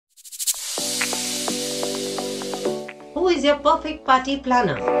is your perfect party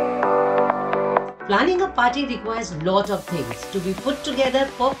planner? Planning a party requires a lot of things to be put together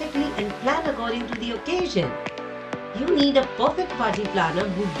perfectly and planned according to the occasion. You need a perfect party planner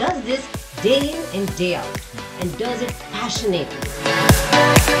who does this day in and day out and does it passionately.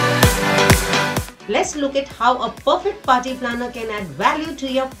 Let's look at how a perfect party planner can add value to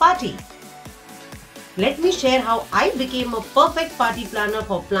your party. Let me share how I became a perfect party planner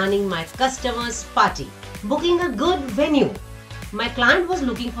for planning my customer's party. Booking a good venue. My client was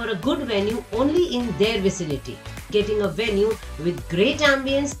looking for a good venue only in their vicinity. Getting a venue with great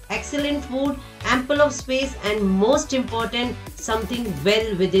ambience, excellent food, ample of space, and most important, something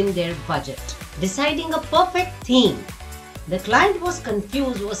well within their budget. Deciding a perfect theme. The client was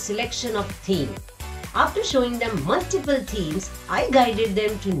confused with selection of theme. After showing them multiple themes, I guided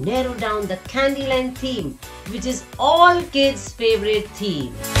them to narrow down the CandyLand theme, which is all kids' favorite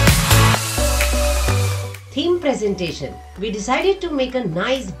theme. Theme presentation. We decided to make a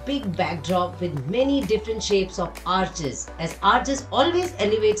nice big backdrop with many different shapes of arches, as arches always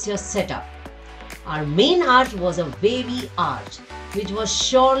elevates your setup. Our main arch was a wavy arch, which was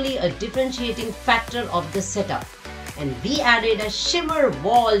surely a differentiating factor of the setup. And we added a shimmer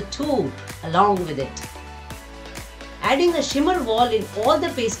wall too along with it. Adding a shimmer wall in all the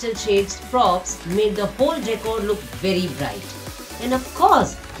pastel shades props made the whole decor look very bright. And of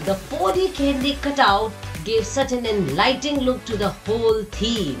course, the 4D candy cutout gave such an enlightening look to the whole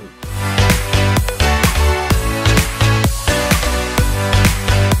theme.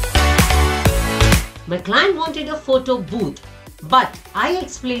 My client wanted a photo booth, but I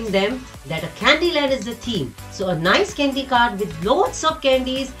explained them that a CandyLand is the theme, so a nice candy cart with lots of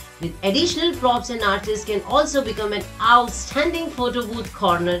candies with additional props and arches can also become an outstanding photo booth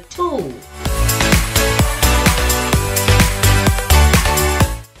corner too.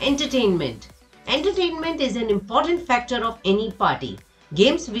 Entertainment. Entertainment is an important factor of any party.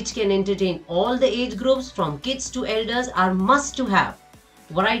 Games which can entertain all the age groups from kids to elders are must to have.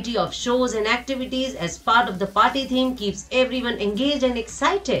 Variety of shows and activities as part of the party theme keeps everyone engaged and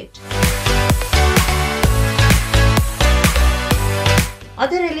excited.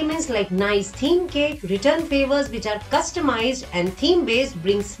 Other elements like nice theme cake, return favors which are customized and theme based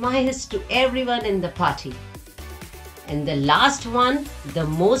bring smiles to everyone in the party. And the last one, the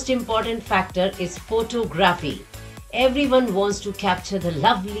most important factor is photography. Everyone wants to capture the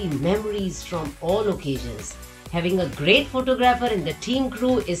lovely memories from all occasions. Having a great photographer in the team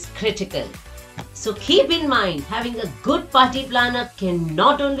crew is critical. So keep in mind, having a good party planner can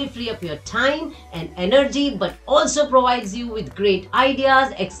not only free up your time and energy but also provides you with great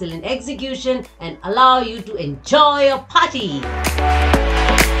ideas, excellent execution and allow you to enjoy your party.